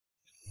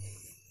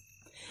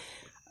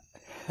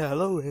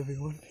Hello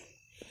everyone,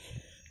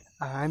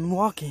 I'm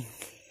walking,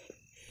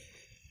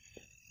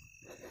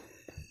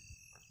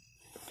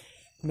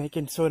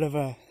 making sort of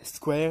a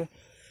square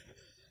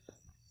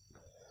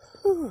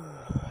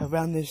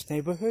around this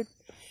neighborhood,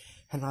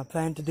 and I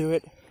plan to do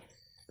it,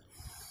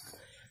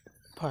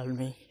 pardon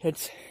me,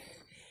 it's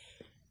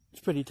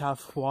pretty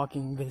tough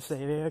walking this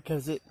area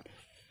because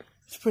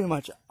it's pretty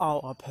much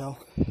all uphill.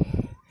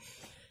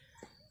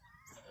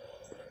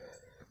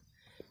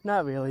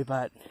 Not really,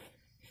 but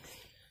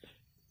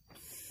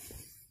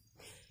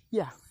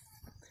yeah.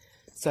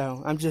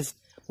 So I'm just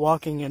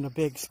walking in a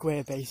big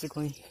square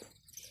basically.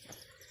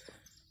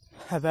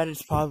 I bet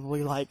it's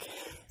probably like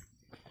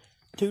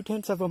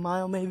 2/10 of a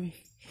mile maybe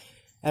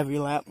every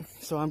lap.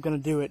 So I'm gonna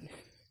do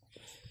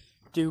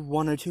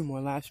 1 or 2 more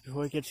laps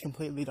before it gets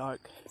completely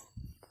dark.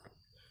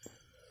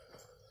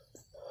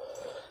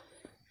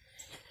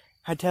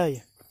 I tell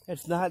you,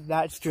 it's not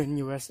that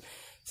strenuous,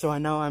 so I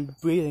know I'm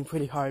breathing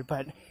pretty hard,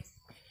 but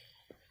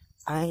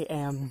I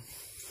am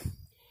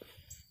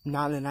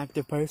not an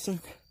active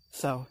person,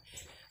 so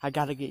I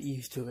gotta get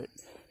used to it.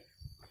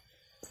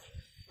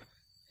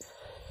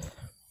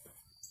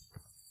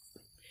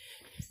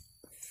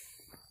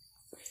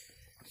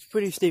 It's a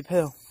pretty steep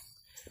hill.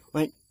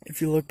 Like,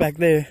 if you look back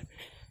there,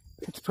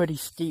 it's pretty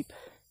steep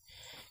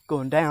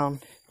going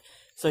down,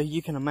 so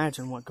you can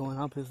imagine what going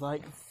up is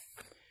like.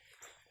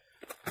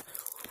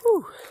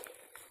 Whew.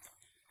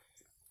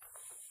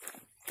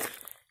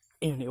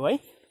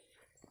 Anyway,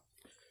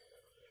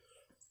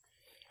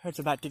 it's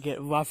about to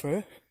get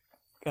rougher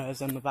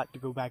because I'm about to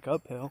go back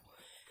uphill.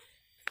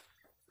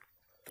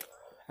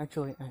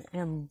 Actually, I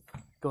am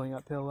going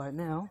uphill right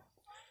now,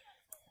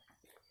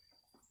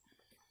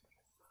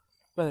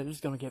 but it's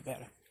gonna get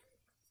better,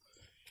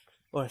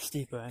 or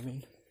steeper, I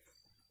mean.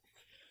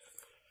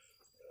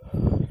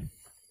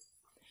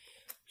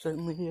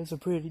 Certainly is a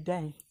pretty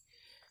day,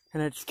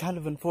 and it's kind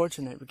of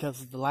unfortunate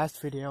because the last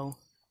video,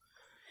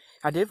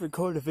 I did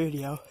record a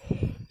video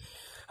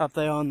up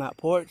there on that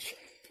porch,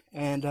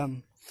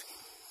 and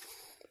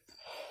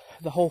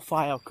the whole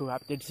file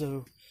corrupted,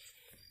 so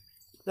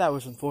that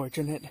was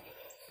unfortunate.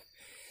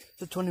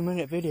 It's a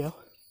 20-minute video,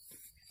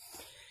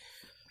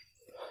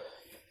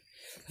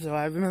 so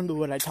I remember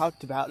what I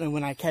talked about, and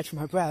when I catch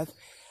my breath,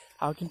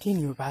 I'll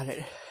continue about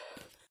it.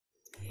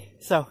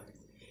 So,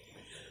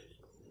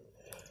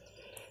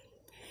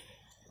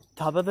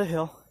 top of the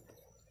hill,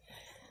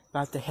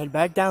 about to head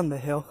back down the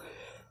hill.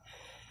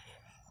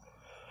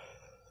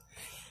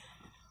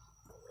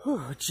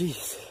 Oh,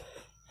 jeez.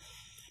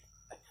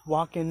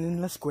 Walking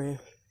in the square.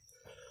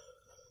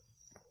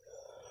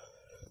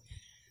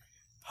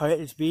 Heart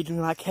is beating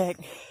like heck,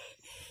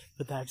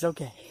 but that's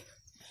okay.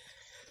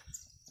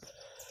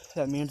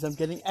 That means I'm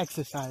getting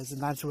exercise,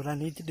 and that's what I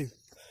need to do.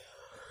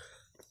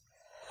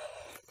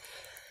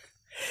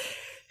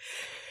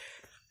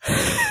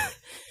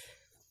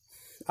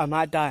 I'm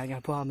not dying, I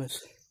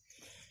promise.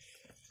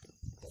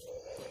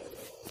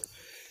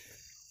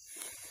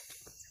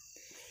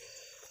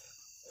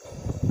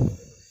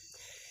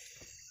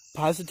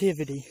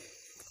 Positivity.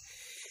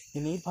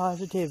 You need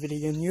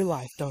positivity in your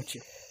life, don't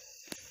you?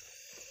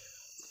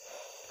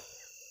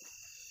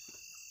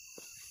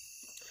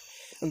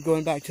 I'm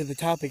going back to the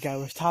topic I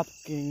was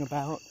talking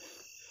about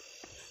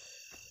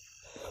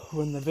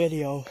when the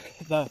video,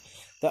 the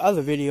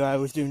other video I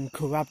was doing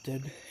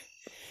corrupted.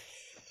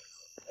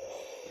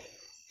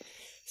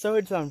 So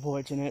it's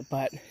unfortunate,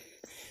 but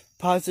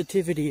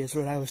positivity is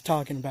what I was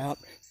talking about.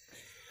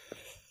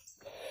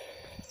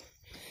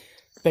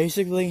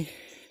 Basically,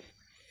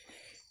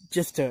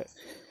 just to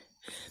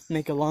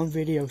make a long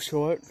video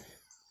short,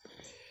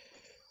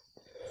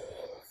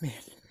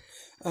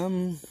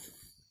 man,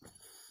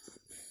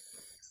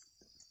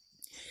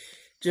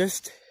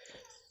 just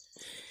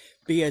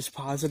be as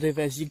positive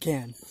as you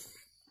can.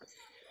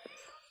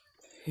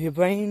 Your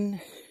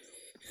brain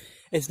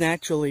is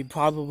naturally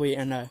probably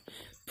in a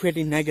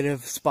pretty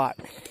negative spot,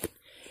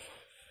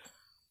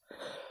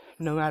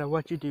 no matter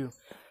what you do.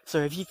 So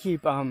if you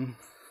keep,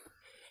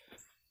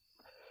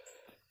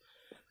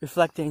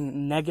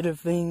 reflecting negative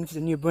things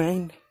in your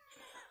brain,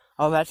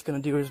 all that's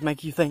going to do is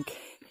make you think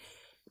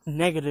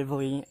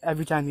negatively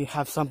every time you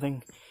have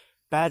something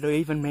bad or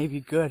even maybe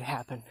good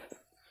happen.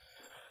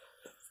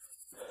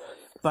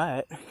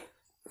 But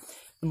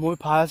the more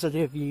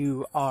positive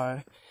you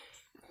are,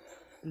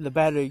 the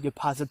better your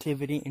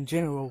positivity in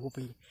general will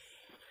be.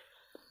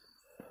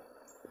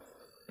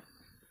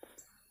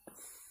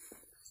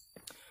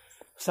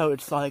 So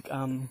it's like,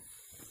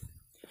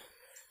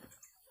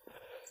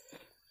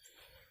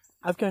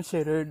 I've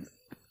considered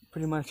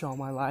pretty much all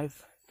my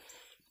life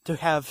to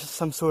have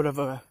some sort of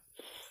a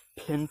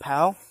pen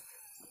pal.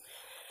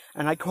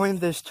 And I coined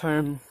this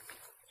term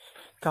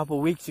a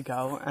couple weeks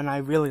ago, and I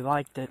really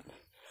liked it.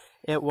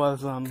 It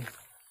was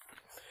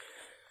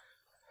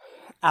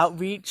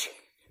outreach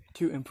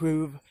to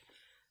improve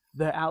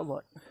their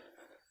outlook.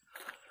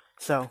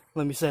 So,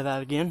 let me say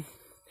that again.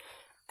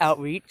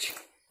 Outreach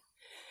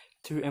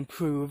to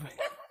improve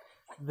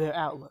their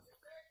outlook.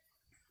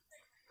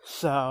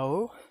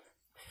 So,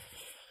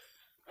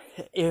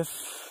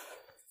 if,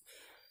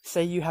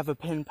 say you have a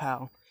pen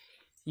pal,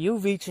 you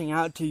reaching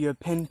out to your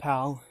pen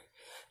pal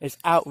is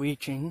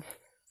outreaching,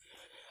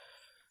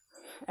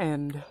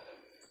 and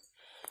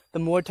the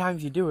more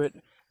times you do it,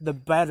 the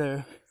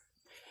better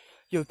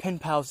your pen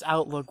pal's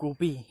outlook will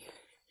be.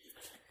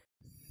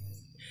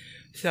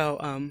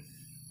 So,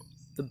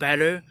 the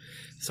better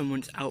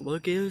someone's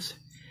outlook is,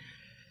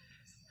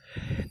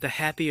 the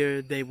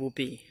happier they will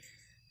be.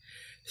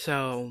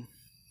 So,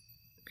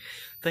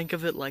 think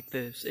of it like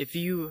this. If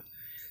you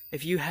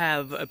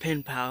have a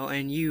pen pal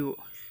and you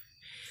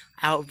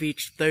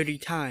outreach 30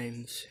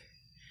 times,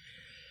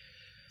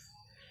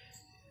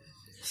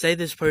 say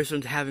this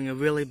person's having a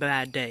really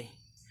bad day.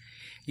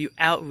 You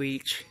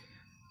outreach,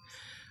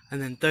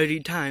 and then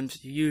 30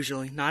 times,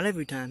 usually, not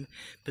every time,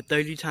 but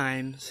 30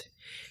 times,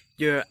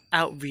 your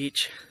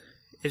outreach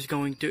is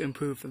going to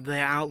improve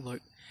their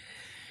outlook.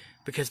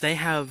 Because they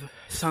have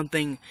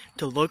something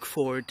to look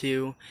forward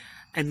to,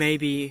 and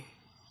maybe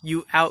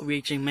you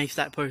outreaching makes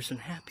that person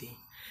happy.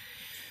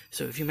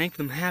 So if you make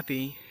them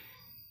happy,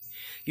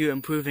 you're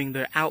improving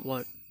their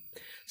outlook.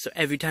 So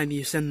every time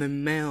you send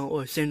them mail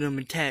or send them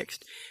a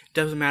text,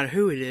 doesn't matter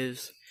who it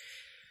is,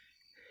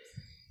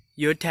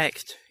 your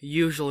text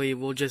usually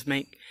will just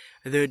make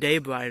their day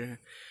brighter.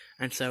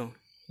 And so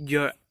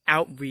your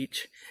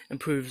outreach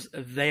improves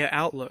their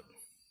outlook.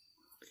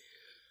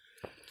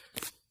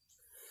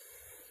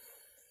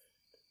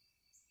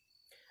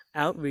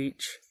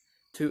 Outreach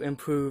to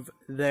improve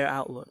their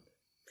outlook.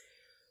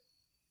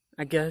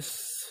 I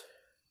guess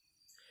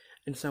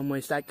in some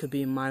ways that could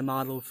be my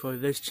model for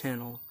this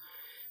channel,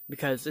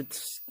 because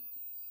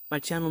my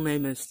channel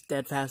name is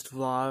Steadfast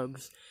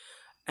Vlogs,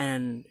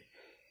 and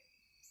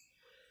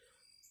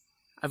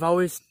I've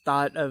always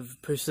thought of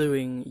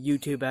pursuing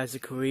YouTube as a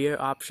career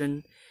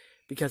option,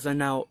 because I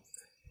know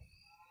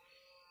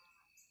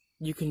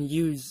you can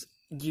use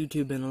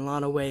YouTube in a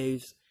lot of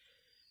ways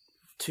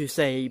to,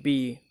 say,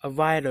 be a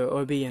writer,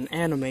 or be an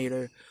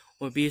animator,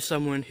 or be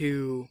someone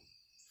who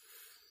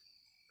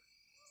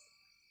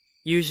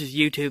uses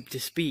YouTube to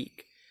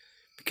speak.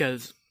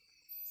 Because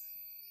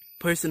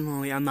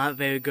personally, I'm not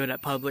very good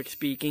at public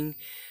speaking.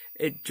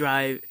 It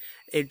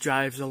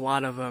drives a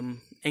lot of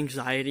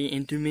anxiety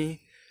into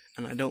me,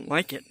 and I don't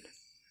like it.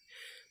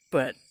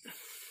 But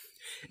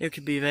it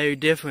could be very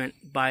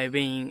different by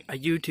being a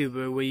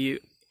YouTuber, where you,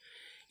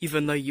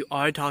 even though you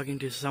are talking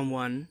to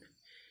someone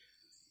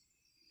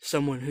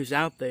who's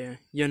out there,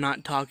 you're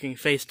not talking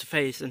face to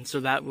face, and so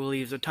that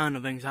relieves a ton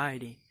of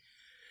anxiety.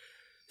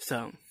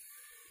 So,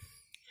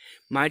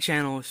 my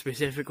channel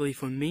specifically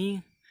for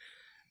me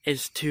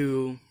is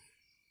to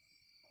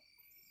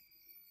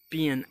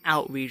be an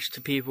outreach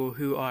to people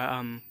who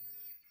are,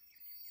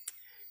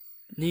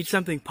 need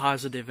something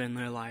positive in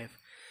their life.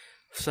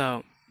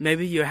 So,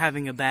 maybe you're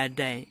having a bad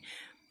day,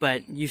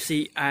 but you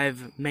see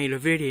I've made a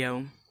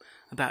video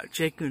about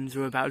chickens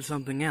or about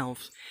something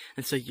else,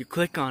 and so you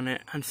click on it,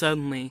 and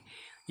suddenly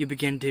you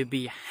begin to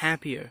be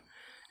happier,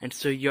 and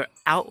so your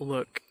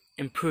outlook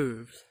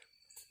improves.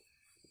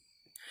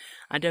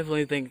 I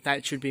definitely think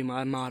that should be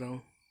my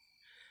motto.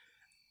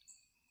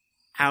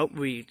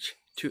 Outreach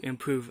to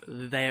improve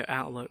their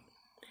outlook.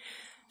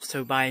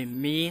 So by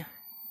me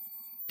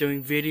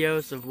doing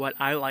videos of what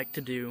I like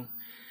to do,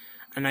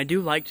 and I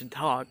do like to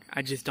talk,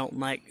 I just don't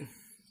like...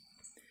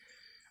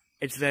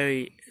 It's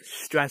very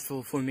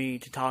stressful for me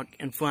to talk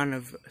in front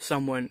of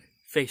someone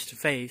face to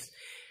face,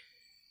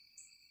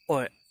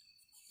 or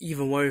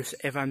even worse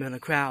if I'm in a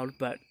crowd,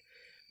 but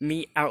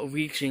me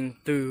outreaching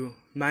through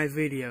my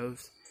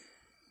videos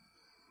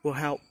will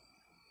help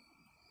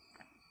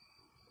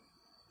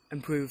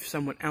improve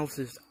someone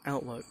else's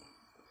outlook.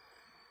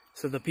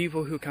 So the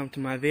people who come to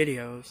my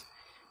videos,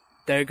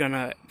 they're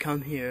gonna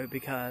come here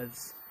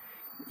because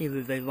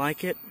either they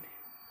like it,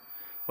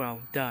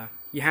 well, duh,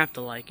 you have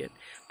to like it,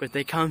 but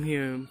they come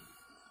here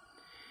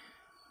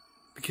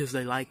because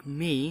they like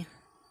me,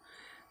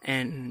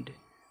 and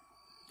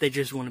they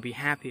just want to be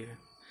happier.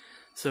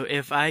 So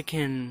if I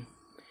can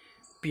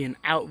be an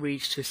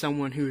outreach to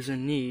someone who's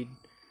in need,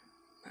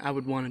 I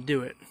would want to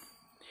do it.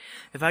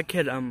 If I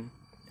could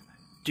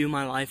do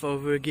my life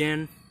over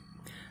again,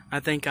 I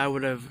think I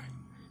would have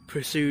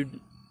pursued,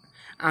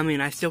 I mean,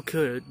 I still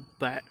could,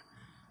 but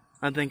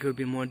I think it would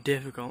be more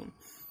difficult.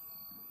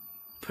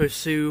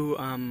 Pursue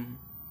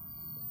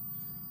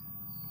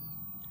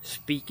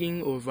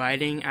speaking or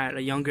writing at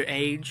a younger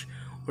age,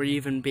 or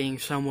even being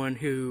someone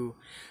who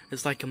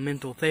is like a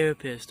mental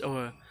therapist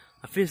or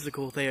a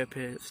physical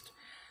therapist,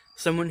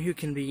 someone who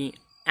can be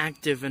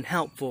active and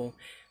helpful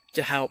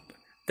to help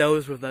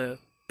those with a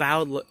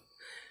bad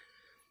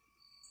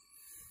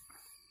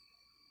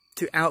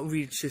to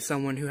outreach to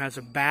someone who has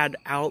a bad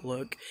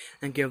outlook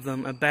and give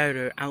them a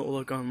better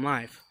outlook on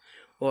life,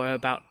 or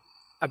about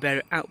a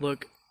better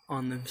outlook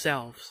on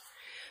themselves.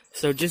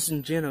 So just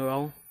in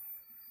general,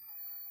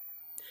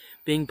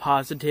 being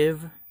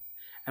positive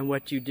and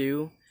what you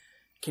do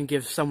can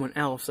give someone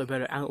else a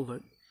better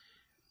outlook.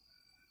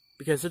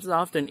 Because it's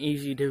often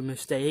easy to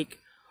mistake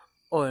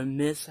or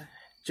miss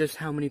just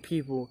how many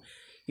people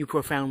you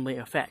profoundly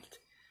affect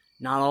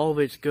not all of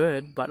it's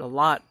good, but a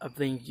lot of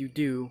things you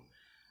do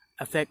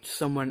affect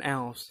someone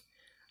else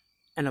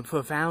in a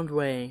profound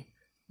way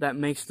that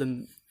makes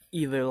them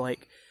either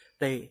like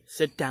they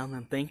sit down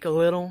and think a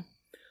little,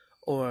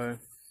 or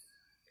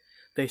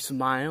they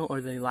smile, or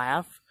they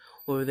laugh,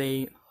 or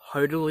they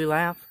heartily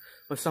laugh,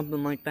 or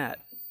something like that.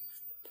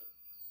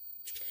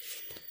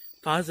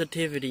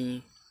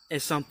 Positivity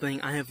is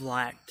something I have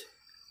lacked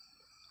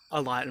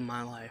a lot in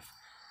my life.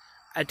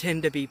 I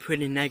tend to be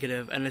pretty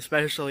negative, and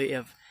especially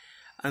if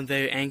I'm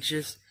very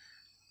anxious,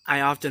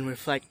 I often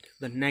reflect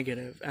the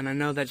negative, and I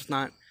know that's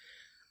not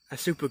a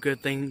super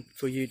good thing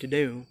for you to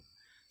do.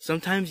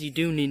 Sometimes you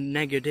do need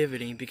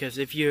negativity, because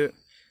if you're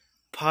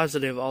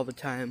positive all the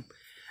time,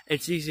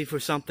 it's easy for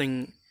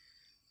something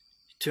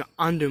to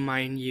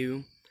undermine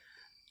you,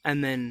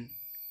 and then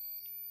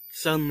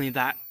suddenly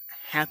that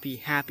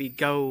happy,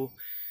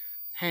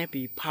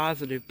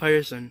 positive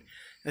person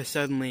is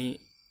suddenly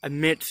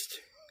amidst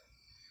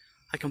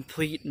a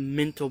complete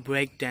mental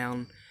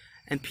breakdown,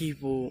 and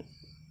people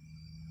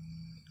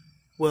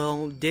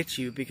will ditch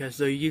you because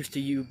they're used to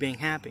you being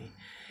happy.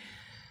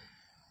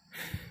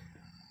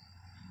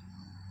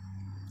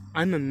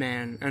 I'm a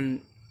man,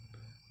 and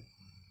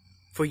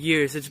for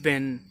years it's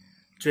been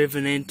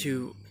driven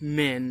into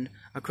men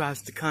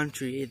across the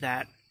country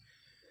that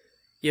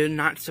you're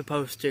not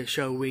supposed to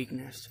show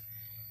weakness.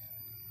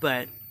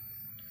 But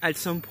at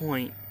some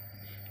point,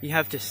 you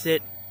have to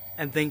sit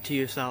and think to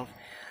yourself,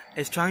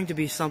 is trying to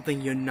be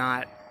something you're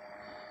not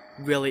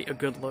really a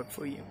good look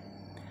for you?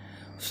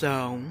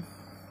 So,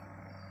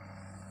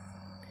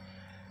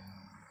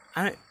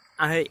 I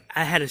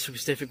had a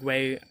specific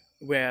way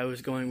where I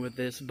was going with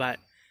this, but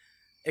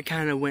it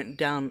kind of went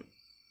down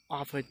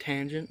off a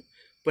tangent,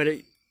 but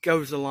it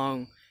goes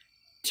along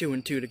two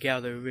and two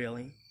together,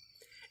 really.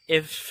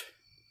 If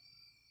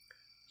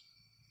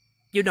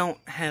you don't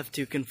have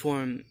to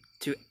conform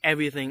to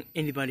everything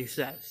anybody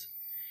says.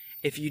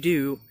 If you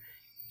do,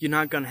 you're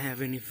not going to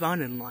have any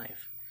fun in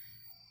life.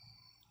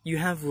 You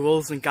have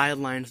rules and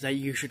guidelines that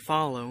you should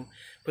follow,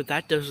 but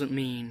that doesn't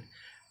mean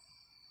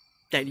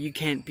that you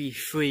can't be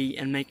free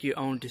and make your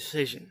own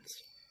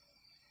decisions.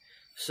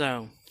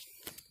 So,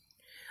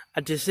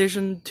 a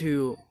decision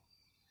to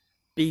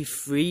be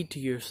free to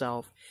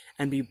yourself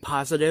and be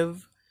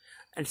positive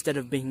instead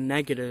of being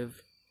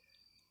negative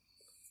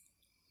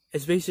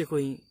is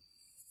basically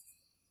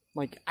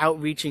like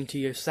outreaching to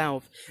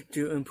yourself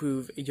to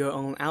improve your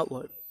own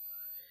outlook.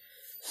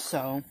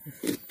 So,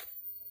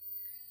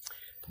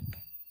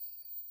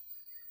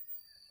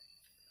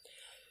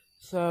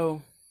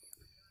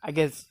 I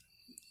guess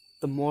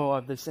the moral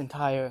of this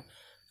entire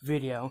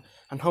video,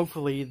 and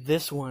hopefully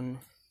this one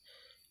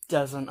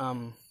doesn't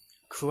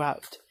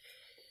corrupt.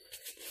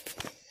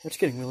 It's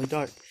getting really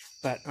dark,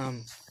 but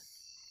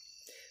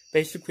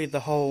basically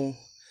the whole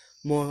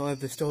moral of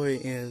the story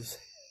is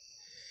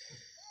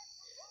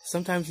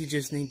sometimes you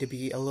just need to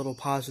be a little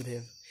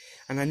positive.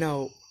 And I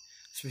know,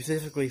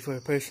 specifically for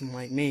a person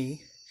like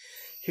me,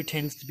 who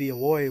tends to be a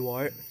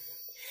worrywart,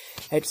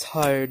 it's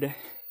hard.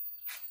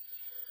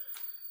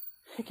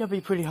 It can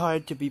be pretty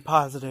hard to be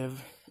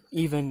positive,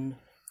 even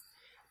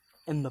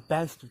in the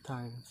best of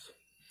times.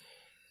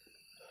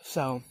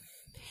 So,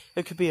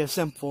 it could be as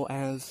simple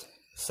as,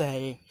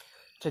 say,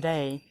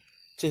 today,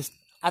 just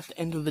at the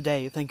end of the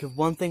day, think of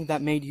one thing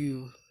that made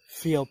you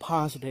feel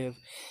positive,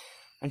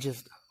 and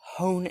just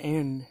hone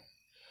in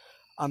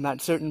on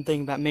that certain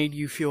thing that made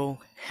you feel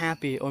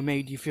happy, or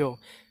made you feel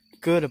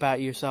good about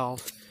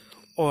yourself,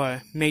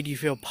 or made you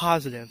feel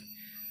positive.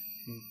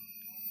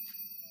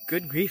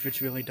 Good grief,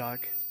 it's really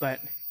dark, but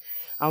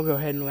I'll go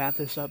ahead and wrap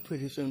this up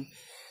pretty soon.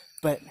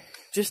 But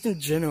just in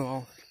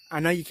general, I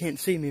know you can't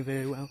see me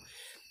very well,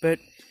 but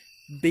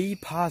be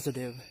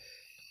positive.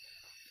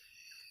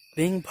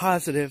 Being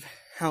positive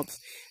helps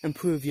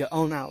improve your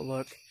own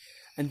outlook,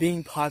 and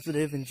being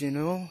positive in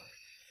general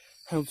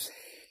helps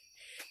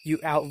you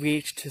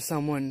outreach to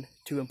someone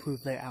to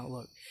improve their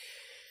outlook.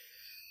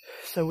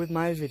 So with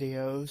my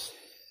videos,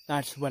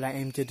 that's what I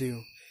aim to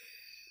do.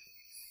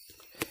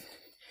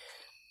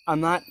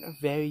 I'm not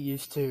very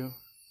used to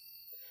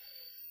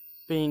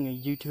being a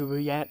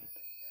YouTuber yet,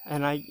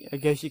 and I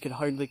guess you could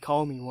hardly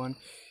call me one,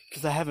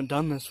 because I haven't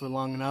done this for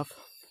long enough.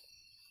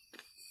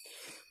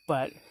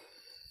 But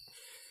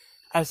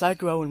as I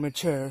grow and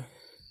mature,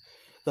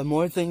 the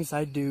more things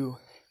I do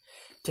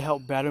to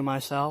help better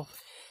myself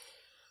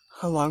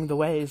along the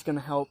way is going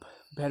to help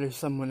better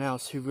someone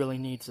else who really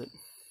needs it.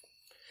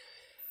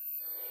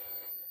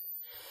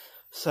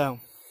 So,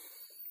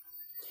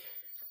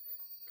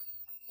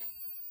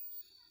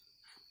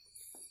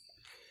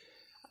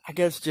 I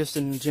guess just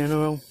in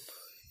general,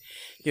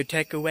 your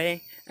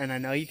takeaway, and I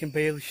know you can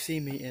barely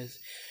see me, is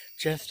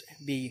just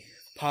be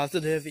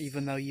positive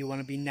even though you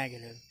want to be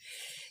negative.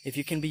 If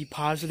you can be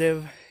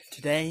positive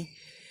today,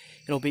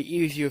 it'll be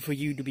easier for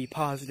you to be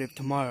positive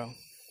tomorrow.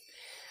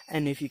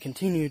 And if you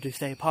continue to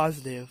stay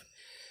positive,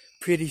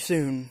 pretty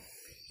soon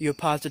your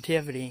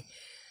positivity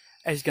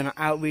is going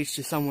to outreach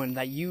to someone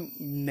that you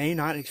may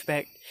not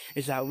expect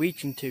is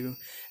outreaching to,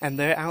 and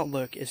their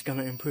outlook is going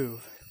to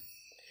improve.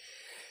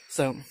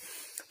 So,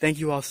 thank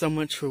you all so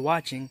much for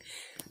watching.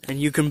 And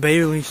you can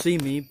barely see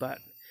me, but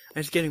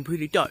it's getting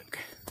pretty dark.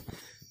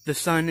 The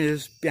sun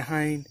is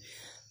behind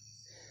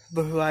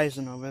the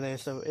horizon over there,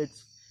 so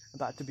it's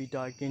about to be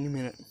dark any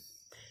minute.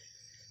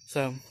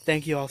 So,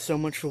 thank you all so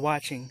much for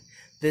watching.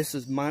 This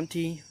is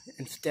Monty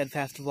and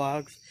Steadfast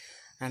Vlogs,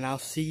 and I'll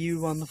see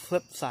you on the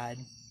flip side.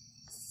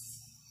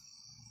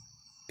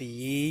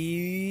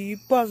 Be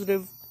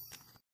positive.